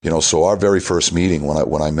So our very first meeting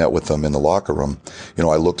when I met with them in the locker room,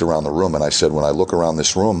 I looked around the room and I said, when I look around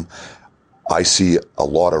this room, I see a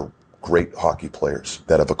lot of great hockey players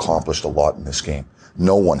that have accomplished a lot in this game.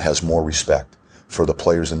 No one has more respect for the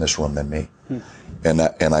players in this room than me. And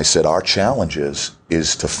I said, our challenge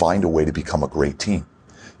is to find a way to become a great team,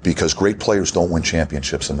 because great players don't win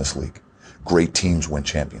championships in this league. Great teams win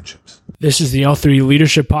championships. This is the L3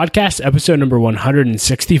 Leadership Podcast, episode number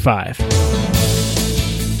 165.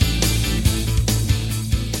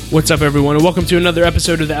 What's up, everyone, and welcome to another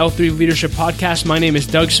episode of the L3 Leadership Podcast. My name is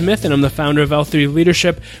Doug Smith, and I'm the founder of L3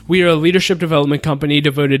 Leadership. We are a leadership development company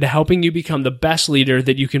devoted to helping you become the best leader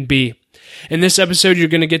that you can be. In this episode, you're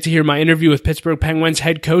going to get to hear my interview with Pittsburgh Penguins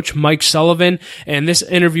head coach Mike Sullivan, and this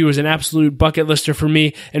interview was an absolute bucket lister for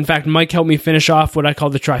me. In fact, Mike helped me finish off what I call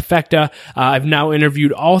the trifecta. I've now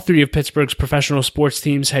interviewed all three of Pittsburgh's professional sports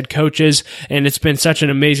teams' head coaches, and it's been such an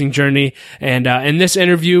amazing journey. And in this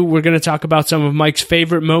interview, we're going to talk about some of Mike's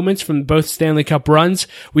favorite moments from both Stanley Cup runs.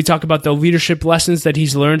 We talk about the leadership lessons that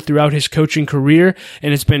he's learned throughout his coaching career,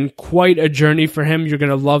 and it's been quite a journey for him. You're going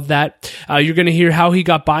to love that. You're going to hear how he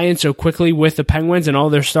got buy-in so quickly with the Penguins and all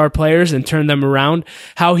their star players and turned them around,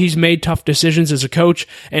 how he's made tough decisions as a coach,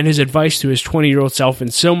 and his advice to his 20-year-old self,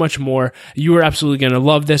 and so much more. You are absolutely going to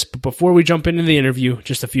love this, but before we jump into the interview,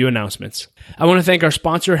 just a few announcements. I want to thank our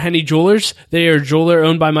sponsor, Henny Jewelers. They are a jeweler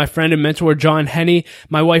owned by my friend and mentor, John Henny.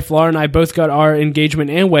 My wife, Laura, and I both got our engagement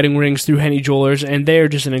and wedding rings through Henny Jewelers, and they are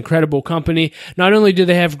just an incredible company. Not only do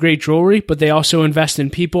they have great jewelry, but they also invest in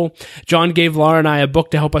people. John gave Laura and I a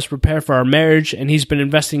book to help us prepare for our marriage, and he's been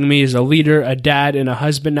investing in me as a leader, a dad, and a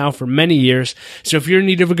husband now for many years. So if you're in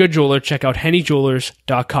need of a good jeweler, check out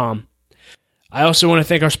hennyjewelers.com. I also want to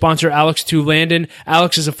thank our sponsor, Alex Landon.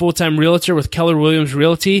 Alex is a full-time realtor with Keller Williams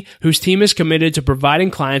Realty, whose team is committed to providing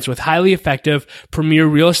clients with highly effective, premier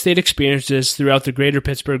real estate experiences throughout the greater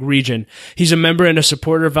Pittsburgh region. He's a member and a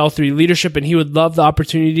supporter of L3 Leadership, and he would love the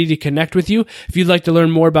opportunity to connect with you. If you'd like to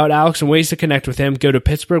learn more about Alex and ways to connect with him, go to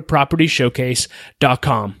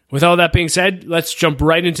pittsburghpropertyshowcase.com. With all that being said, let's jump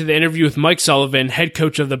right into the interview with Mike Sullivan, head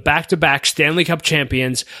coach of the back-to-back Stanley Cup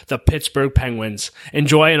champions, the Pittsburgh Penguins.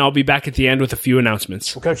 Enjoy, and I'll be back at the end with a few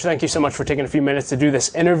announcements. Well, Coach, thank you so much for taking a few minutes to do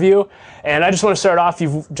this interview. And I just want to start off,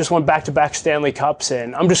 you've just won back-to-back Stanley Cups,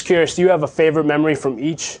 and I'm just curious, do you have a favorite memory from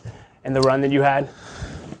each and the run that you had?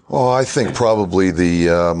 Oh, I think probably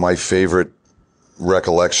my favorite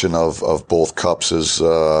recollection of both cups is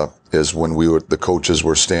when the coaches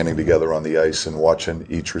were standing together on the ice and watching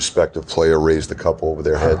each respective player raise the cup over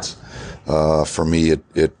their heads. For me,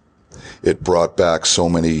 it brought back so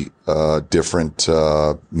many different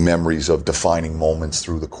memories of defining moments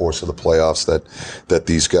through the course of the playoffs that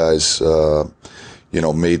these guys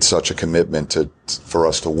made such a commitment for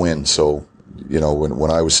us to win. So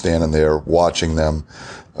when I was standing there watching them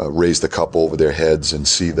raise the cup over their heads and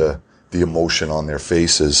see the emotion on their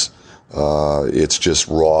faces, it's just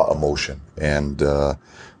raw emotion, and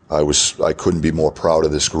I couldn't be more proud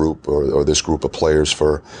of this group or this group of players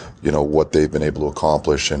for what they've been able to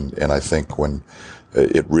accomplish, and I think when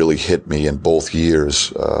it really hit me in both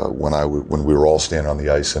years when we were all standing on the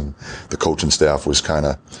ice and the coaching staff was kind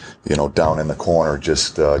of down in the corner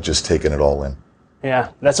just taking it all in. Yeah,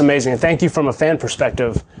 that's amazing. And thank you from a fan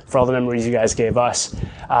perspective for all the memories you guys gave us.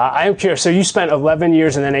 I am curious, so you spent 11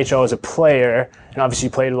 years in the NHL as a player, and obviously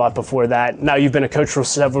you played a lot before that. Now you've been a coach for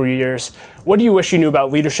several years. What do you wish you knew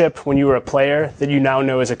about leadership when you were a player that you now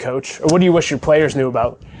know as a coach? Or what do you wish your players knew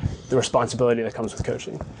about the responsibility that comes with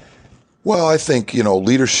coaching? Well, I think,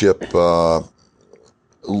 leadership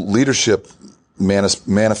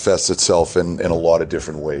manifests itself in a lot of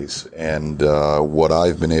different ways. And what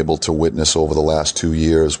I've been able to witness over the last 2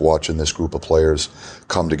 years, watching this group of players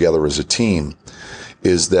come together as a team,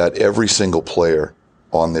 is that every single player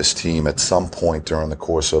on this team at some point during the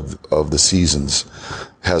course of the seasons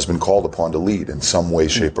has been called upon to lead in some way,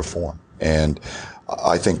 shape, or form. And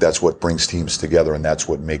I think that's what brings teams together, and that's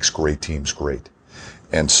what makes great teams great.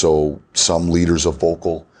 And so some leaders are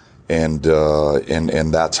vocal, and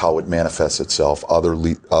that's how it manifests itself. Other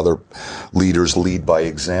leaders lead by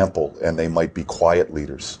example, and they might be quiet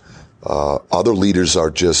leaders. Other leaders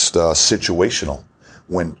are just situational.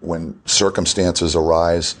 When circumstances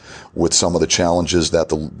arise with some of the challenges that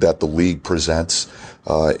the league presents,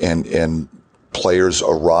 and players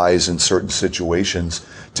arise in certain situations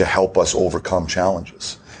to help us overcome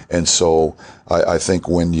challenges. And so I think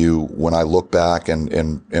when I look back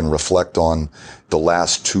and reflect on the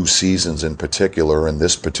last 2 seasons in particular, and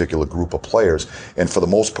this particular group of players, and for the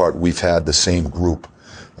most part, we've had the same group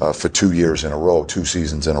for 2 years in a row, 2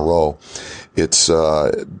 seasons in a row. It's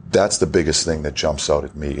that's the biggest thing that jumps out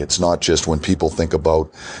at me. It's not just when people think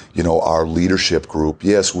about, our leadership group.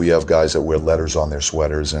 Yes, we have guys that wear letters on their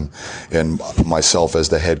sweaters, and myself as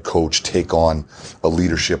the head coach take on a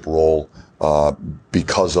leadership role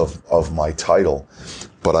because of my title.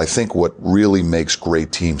 But I think what really makes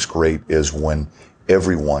great teams great is when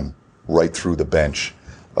everyone, right through the bench,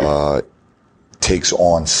 takes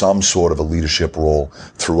on some sort of a leadership role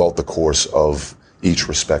throughout the course of each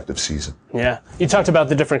respective season. Yeah. You talked about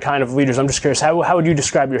the different kind of leaders. I'm just curious, how would you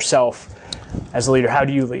describe yourself as a leader? How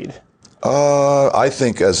do you lead? I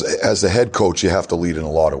think as the head coach, you have to lead in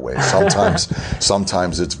a lot of ways.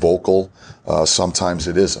 Sometimes it's vocal. Sometimes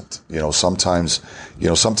it isn't. Sometimes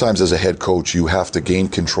as a head coach, you have to gain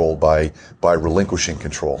control by relinquishing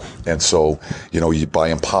control. And so, by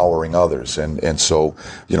empowering others. And so,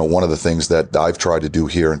 one of the things that I've tried to do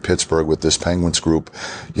here in Pittsburgh with this Penguins group,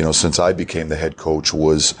 since I became the head coach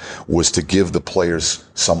was to give the players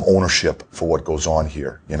some ownership for what goes on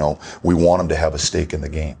here. We want them to have a stake in the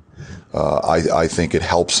game. I think it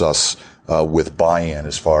helps us with buy-in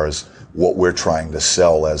as far as what we're trying to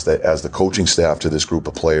sell as the coaching staff to this group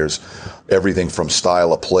of players, everything from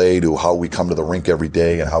style of play to how we come to the rink every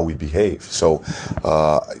day and how we behave. So,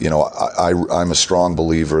 I'm a strong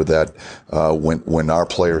believer that when our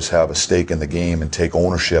players have a stake in the game and take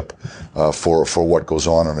ownership for what goes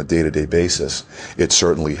on a day-to-day basis, it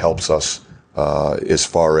certainly helps us as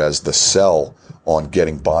far as the sell on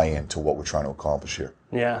getting buy-in to what we're trying to accomplish here.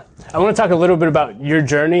 Yeah. I want to talk a little bit about your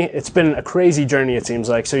journey. It's been a crazy journey, it seems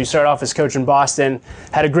like. So you started off as coach in Boston,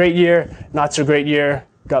 had a great year, not so great year,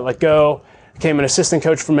 got let go, became an assistant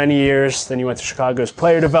coach for many years, then you went to Chicago's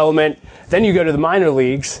player development, then you go to the minor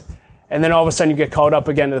leagues, and then all of a sudden you get called up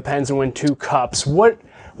again to the Pens and win 2 cups. What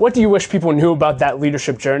do you wish people knew about that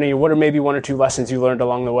leadership journey? What are maybe 1 or 2 lessons you learned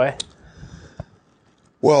along the way?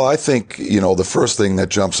 Well, I think, the first thing that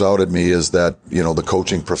jumps out at me is that, the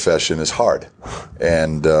coaching profession is hard.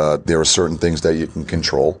 And there are certain things that you can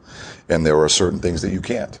control, and there are certain things that you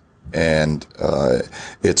can't. And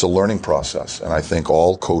it's a learning process. And I think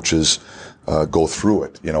all coaches go through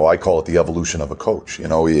it. I call it the evolution of a coach.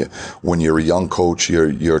 When you're a young coach,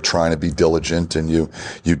 you're trying to be diligent, and you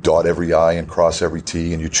dot every I and cross every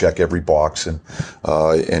T, and you check every box,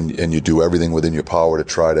 and you do everything within your power to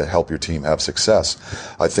try to help your team have success.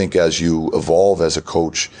 I think as you evolve as a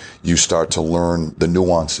coach, you start to learn the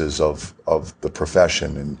nuances of the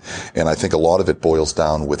profession, and I think a lot of it boils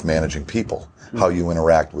down with managing people, how you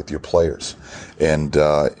interact with your players, and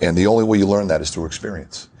the only way you learn that is through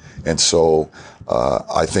experience. And so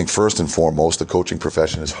I think first and foremost, the coaching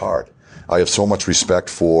profession is hard. I have so much respect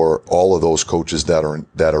for all of those coaches that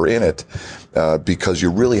are in it, because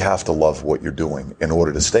you really have to love what you're doing in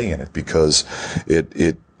order to stay in it, because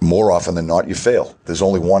it more often than not you fail. There's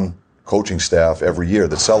only one coaching staff every year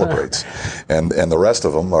that celebrates, and the rest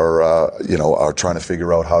of them are trying to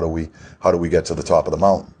figure out how do we get to the top of the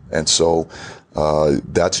mountain. And so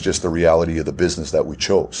that's just the reality of the business that we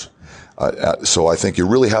chose. So I think you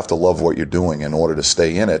really have to love what you're doing in order to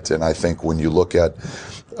stay in it. And I think when you look at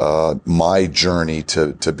my journey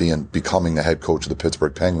to becoming the head coach of the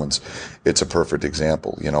Pittsburgh Penguins, it's a perfect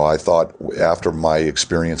example. I thought after my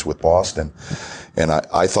experience with Boston, and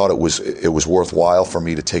I thought it was worthwhile for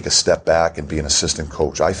me to take a step back and be an assistant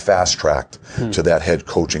coach. I fast tracked to that head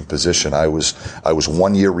coaching position. I was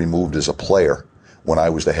 1 year removed as a player. When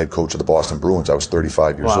I was the head coach of the Boston Bruins, I was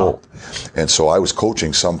 35 years old. And so I was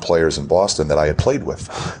coaching some players in Boston that I had played with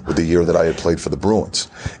the year that I had played for the Bruins.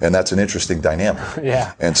 And that's an interesting dynamic.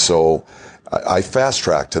 Yeah. And so I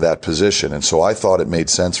fast-tracked to that position. And so I thought it made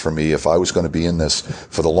sense for me, if I was going to be in this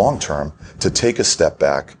for the long term, to take a step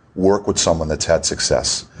back, work with someone that's had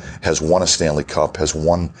success, has won a Stanley Cup, has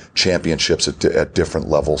won championships at different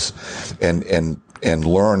levels, and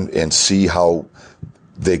learn and see how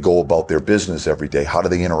they go about their business every day. How do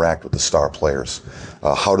they interact with the star players?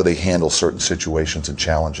 How do they handle certain situations and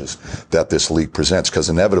challenges that this league presents? Because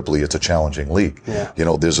inevitably, it's a challenging league. Yeah.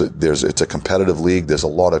 It's a competitive league. There's a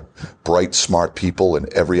lot of bright, smart people in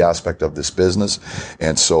every aspect of this business,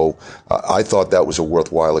 and so I thought that was a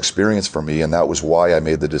worthwhile experience for me, and that was why I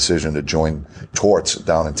made the decision to join Torts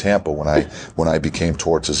down in Tampa when I became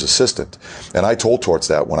Torts' assistant. And I told Torts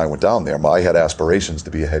that when I went down there, I had aspirations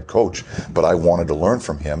to be a head coach, but I wanted to learn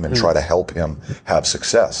from him and try to help him have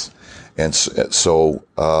success. And so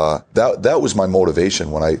that was my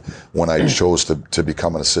motivation when I chose to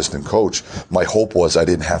become an assistant coach. My hope was I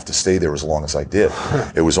didn't have to stay there as long as I did.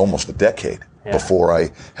 It was almost a decade before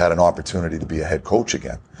I had an opportunity to be a head coach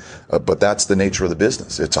again. But that's the nature of the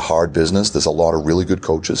business. It's a hard business. There's a lot of really good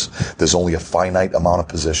coaches. There's only a finite amount of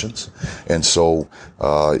positions. And so,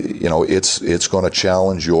 it's going to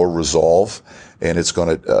challenge your resolve, and it's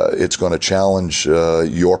going to challenge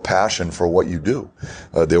your passion for what you do.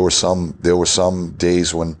 There were some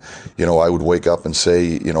days when, I would wake up and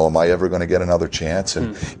say, am I ever going to get another chance?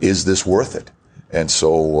 And is this worth it? And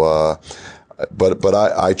so, But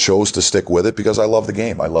I chose to stick with it because I love the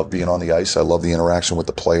game. I love being on the ice. I love the interaction with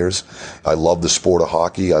the players. I love the sport of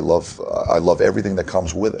hockey. I love everything that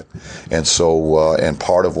comes with it. And so, and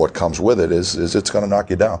part of what comes with it is it's going to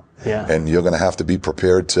knock you down. Yeah. And you're going to have to be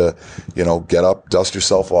prepared to, get up, dust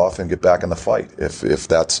yourself off, and get back in the fight. If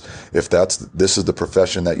this is the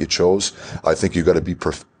profession that you chose, I think you've got to be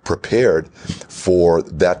prepared for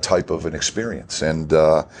that type of an experience. And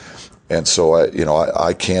so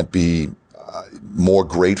I can't be more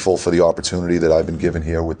grateful for the opportunity that I've been given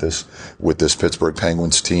here with this Pittsburgh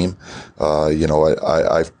Penguins team.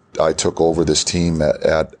 I took over this team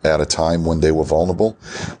at a time when they were vulnerable,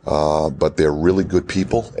 but they're really good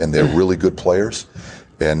people and they're really good players,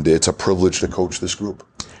 and it's a privilege to coach this group.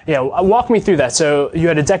 Yeah, walk me through that. So you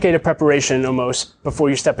had a decade of preparation almost before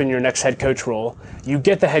you step in your next head coach role. You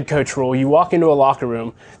get the head coach role. You walk into a locker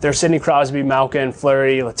room. There's Sidney Crosby, Malkin,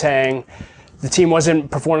 Fleury, Letang. The team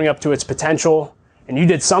wasn't performing up to its potential, and you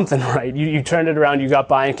did something right. You turned it around. You got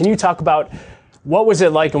buy-in. Can you talk about what was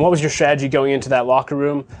it like and what was your strategy going into that locker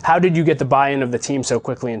room? How did you get the buy-in of the team so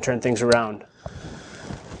quickly and turn things around?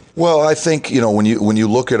 Well, I think, when you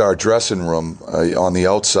look at our dressing room on the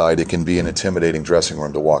outside, it can be an intimidating dressing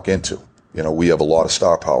room to walk into. We have a lot of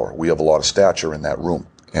star power. We have a lot of stature in that room.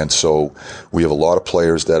 And so we have a lot of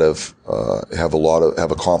players that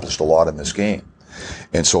have accomplished a lot in this game.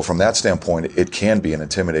 And so from that standpoint, it can be an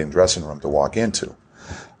intimidating dressing room to walk into.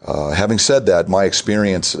 Having said that, my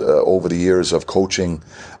experience over the years of coaching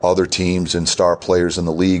other teams and star players in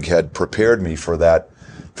the league had prepared me for that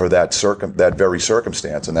very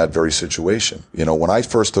circumstance and that very situation. When I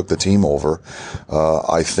first took the team over,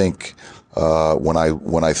 I think when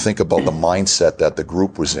I think about the mindset that the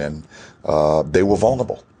group was in, they were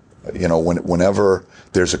vulnerable. Whenever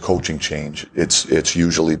there's a coaching change, it's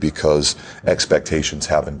usually because expectations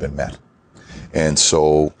haven't been met. And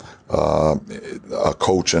so a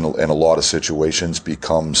coach in a lot of situations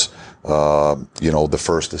becomes the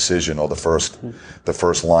first decision or the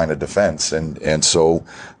first line of defense. And so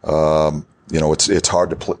it's hard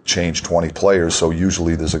to change 20 players. So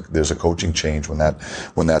usually there's a coaching change when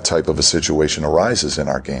that type of a situation arises in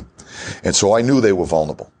our game. And so I knew they were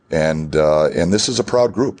vulnerable. And this is a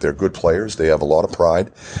proud group. They're good players. They have a lot of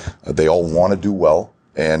pride. They all want to do well.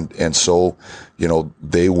 And so,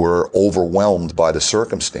 they were overwhelmed by the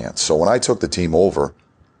circumstance. So when I took the team over,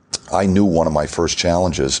 I knew one of my first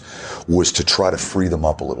challenges was to try to free them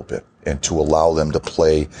up a little bit and to allow them to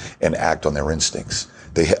play and act on their instincts.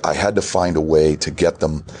 I had to find a way to get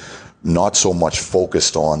them not so much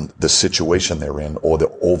focused on the situation they're in or the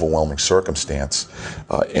overwhelming circumstance,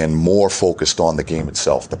 and more focused on the game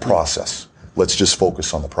itself, the process. Let's just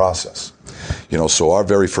focus on the process. So our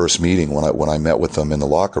very first meeting, when I met with them in the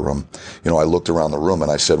locker room, I looked around the room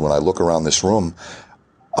and I said, when I look around this room,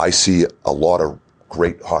 I see a lot of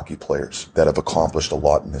great hockey players that have accomplished a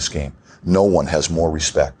lot in this game. No one has more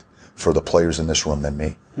respect for the players in this room than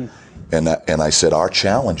me. And I said, our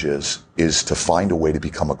challenge is to find a way to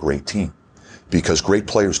become a great team, because great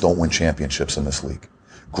players don't win championships in this league.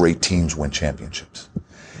 Great teams win championships.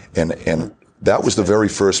 And that was the very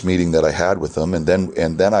first meeting that I had with them. And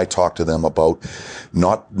then I talked to them about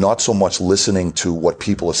not so much listening to what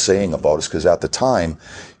people are saying about us, because at the time,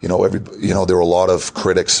 there were a lot of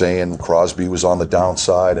critics saying Crosby was on the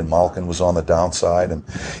downside and Malkin was on the downside, and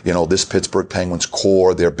this Pittsburgh Penguins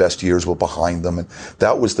core, their best years were behind them, and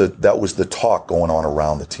that was the talk going on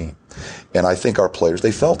around the team. And I think our players,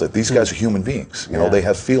 they felt it. These guys are human beings. They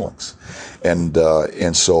have feelings.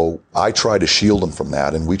 And so I try to shield them from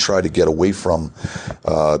that, and we try to get away from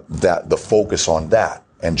the focus on that,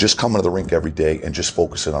 and just come into the rink every day and just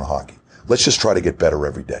focus it on hockey. Let's just try to get better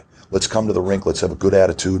every day. Let's come to the rink. Let's have a good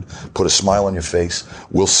attitude. Put a smile on your face.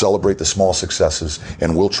 We'll celebrate the small successes,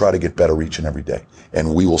 and we'll try to get better each and every day.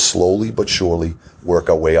 And we will slowly but surely work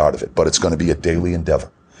our way out of it. But it's going to be a daily endeavor,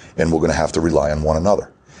 and we're going to have to rely on one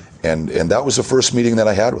another. And that was the first meeting that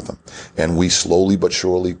I had with them. And we slowly but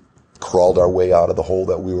surely crawled our way out of the hole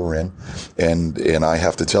that we were in. And I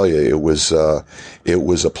have to tell you, it was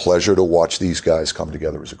a pleasure to watch these guys come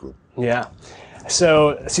together as a group. Yeah.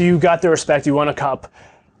 So you got the respect, you won a cup.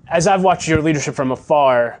 As I've watched your leadership from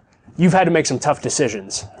afar, you've had to make some tough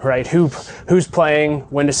decisions, right? Who's playing,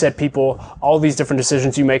 when to sit people, all these different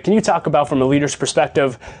decisions you make. Can you talk about, from a leader's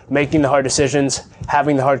perspective, making the hard decisions,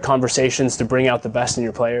 having the hard conversations to bring out the best in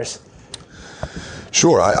your players?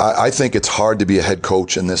 Sure. I think it's hard to be a head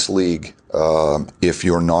coach in this league if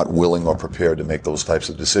you're not willing or prepared to make those types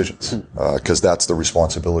of decisions, because that's the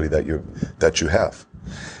responsibility that you have.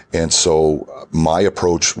 And so my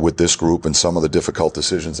approach with this group and some of the difficult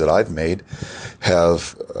decisions that I've made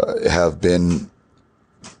have been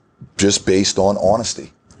just based on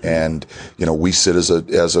honesty. And, we sit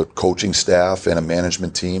as a coaching staff and a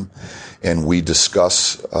management team, and we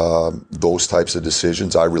discuss those types of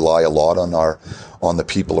decisions. I rely a lot on the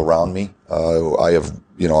people around me.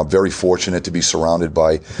 I'm very fortunate to be surrounded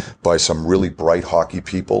by some really bright hockey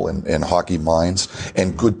people and hockey minds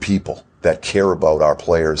and good people that care about our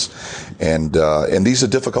players. And these are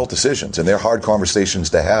difficult decisions, and they're hard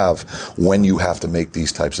conversations to have when you have to make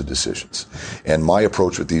these types of decisions. And my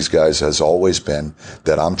approach with these guys has always been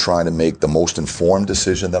that I'm trying to make the most informed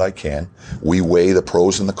decision that I can. We weigh the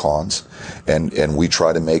pros and the cons, and we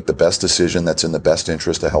try to make the best decision that's in the best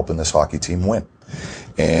interest of helping this hockey team win.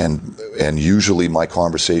 And usually my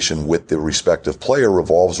conversation with the respective player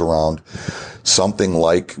revolves around something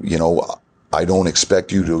like, I don't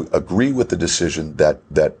expect you to agree with the decision that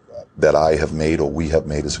I have made or we have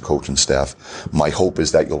made as a coaching staff. My hope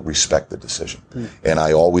is that you'll respect the decision. And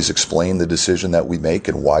I always explain the decision that we make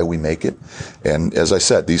and why we make it. And as I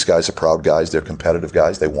said, these guys are proud guys. They're competitive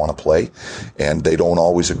guys. They want to play, and they don't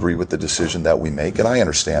always agree with the decision that we make. And I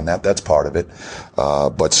understand that. That's part of it.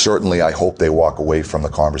 But certainly I hope they walk away from the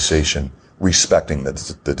conversation respecting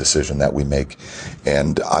the decision that we make.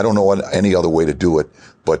 And I don't know any other way to do it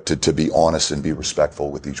but to be honest and be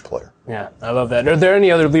respectful with each player. Yeah, I love that. Are there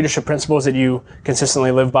any other leadership principles that you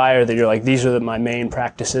consistently live by, or that you're like, these are my main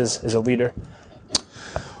practices as a leader?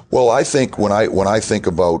 Well, I think when I think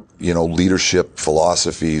about, leadership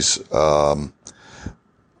philosophies,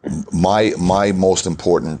 my most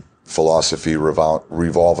important philosophy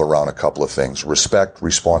revolve around a couple of things: respect,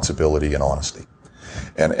 responsibility, and honesty.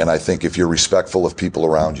 And I think if you're respectful of people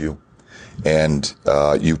around you, and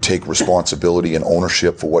you take responsibility and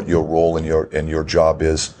ownership for what your role and your job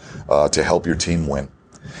is to help your team win,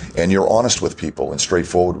 and you're honest with people and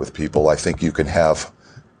straightforward with people, I think you can have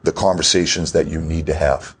the conversations that you need to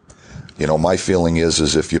have. My feeling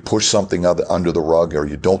is if you push something under the rug, or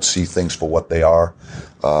you don't see things for what they are,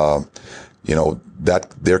 that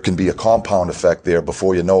there can be a compound effect there.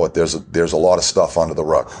 Before you know it, there's a lot of stuff under the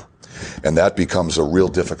rug, and that becomes a real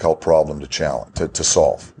difficult problem to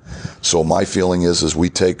solve. So my feeling is we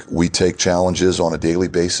take challenges on a daily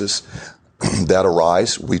basis that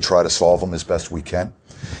arise. We try to solve them as best we can,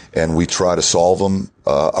 and we try to solve them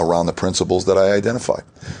around the principles that I identified.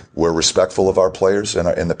 We're respectful of our players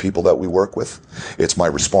and the people that we work with. It's my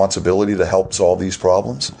responsibility to help solve these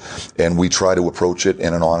problems, and we try to approach it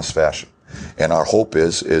in an honest fashion. And our hope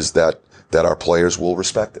is that our players will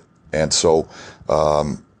respect it. And so,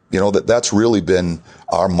 that's really been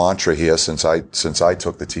our mantra here since I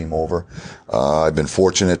took the team over. I've been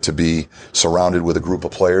fortunate to be surrounded with a group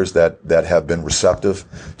of players that have been receptive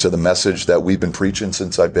to the message that we've been preaching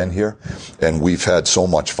since I've been here, and we've had so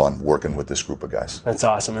much fun working with this group of guys. That's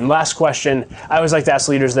awesome. And last question, I always like to ask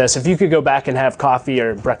leaders this: if you could go back and have coffee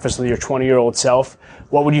or breakfast with your 20-year-old self,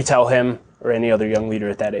 what would you tell him or any other young leader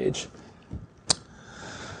at that age?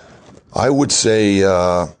 I would say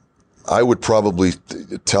I would probably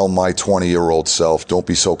tell my 20-year-old self, don't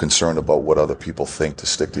be so concerned about what other people think, to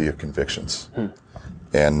stick to your convictions.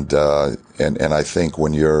 And I think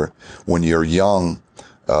when you're young,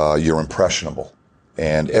 you're impressionable,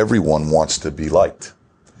 and everyone wants to be liked.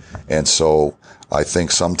 And so I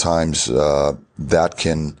think sometimes that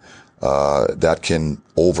can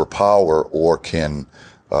overpower or can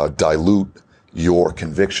dilute your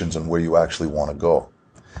convictions and where you actually want to go.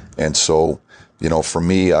 And so, for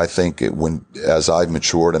me, I think as I've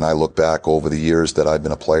matured and I look back over the years that I've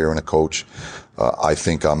been a player and a coach, I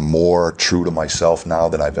think I'm more true to myself now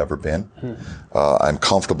than I've ever been. I'm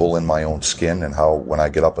comfortable in my own skin and when I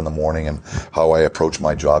get up in the morning and how I approach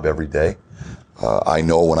my job every day. I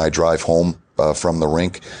know when I drive home from the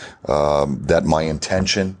rink that my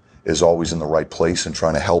intention is always in the right place and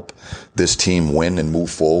trying to help this team win and move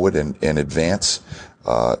forward and advance,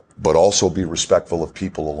 but also be respectful of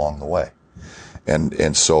people along the way.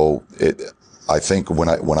 And so I think when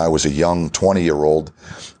I was a young 20-year-old,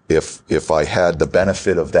 if I had the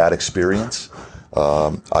benefit of that experience,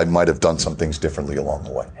 I might have done some things differently along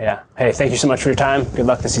the way. Yeah. Hey, thank you so much for your time. Good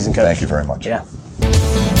luck this season, Coach. Thank you very much. Yeah.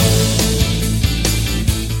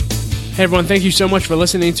 Hey everyone, thank you so much for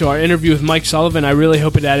listening to our interview with Mike Sullivan. I really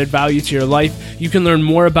hope it added value to your life. You can learn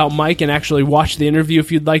more about Mike and actually watch the interview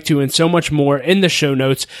if you'd like to, and so much more in the show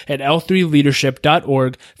notes at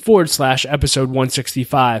l3leadership.org/episode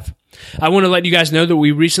 165. I want to let you guys know that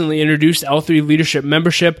we recently introduced L3 Leadership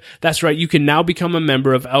membership. That's right, you can now become a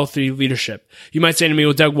member of L3 Leadership. You might say to me,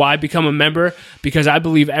 well, Doug, why become a member? Because I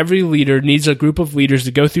believe every leader needs a group of leaders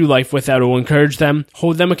to go through life with that will encourage them,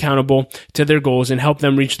 hold them accountable to their goals, and help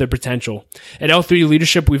them reach their potential. At L3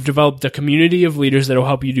 Leadership, we've developed a community of leaders that will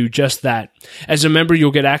help you do just that. As a member,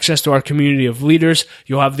 you'll get access to our community of leaders.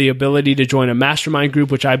 You'll have the ability to join a mastermind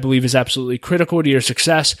group, which I believe is absolutely critical to your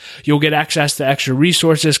success. You'll get access to extra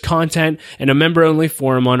resources, content, and a member-only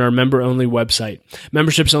forum on our member-only website.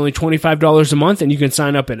 Membership's only $25 a month, and you can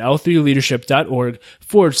sign up at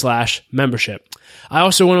l3leadership.org/membership. I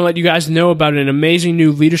also want to let you guys know about an amazing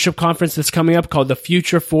new leadership conference that's coming up called the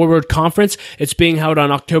Future Forward Conference. It's being held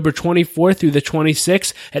on October 24th through the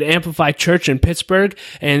 26th at Amplify Church in Pittsburgh,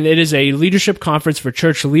 and it is a leadership conference for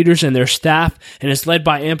church leaders and their staff, and it's led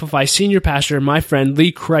by Amplify senior pastor, my friend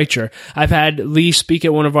Lee Kreitcher. I've had Lee speak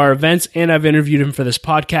at one of our events, and I've interviewed him for this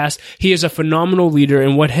podcast. He is a phenomenal leader,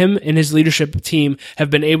 and what him and his leadership team have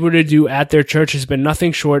been able to do at their church has been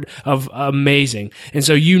nothing short of amazing. And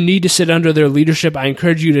so you need to sit under their leadership. I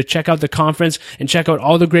encourage you to check out the conference and check out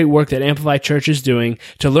all the great work that Amplify Church is doing.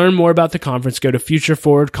 To learn more about the conference, go to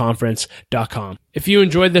futureforwardconference.com. If you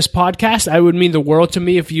enjoyed this podcast, I would mean the world to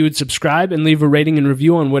me if you would subscribe and leave a rating and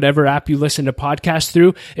review on whatever app you listen to podcasts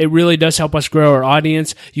through. It really does help us grow our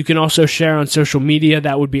audience. You can also share on social media.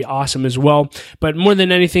 That would be awesome as well. But more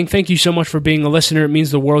than anything, thank you so much for being a listener. It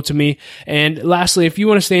means the world to me. And lastly, if you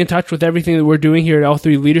want to stay in touch with everything that we're doing here at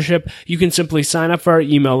L3 Leadership, you can simply sign up for our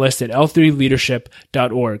email list at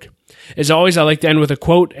l3leadership.org. As always, I like to end with a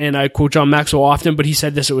quote, and I quote John Maxwell often, but he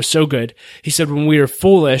said this, it was so good. He said, when we are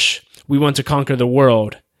foolish, we want to conquer the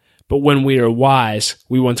world, but when we are wise,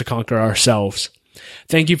 we want to conquer ourselves.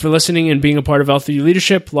 Thank you for listening and being a part of L3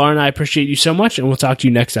 Leadership. Laura and I appreciate you so much, and we'll talk to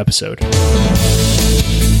you next episode.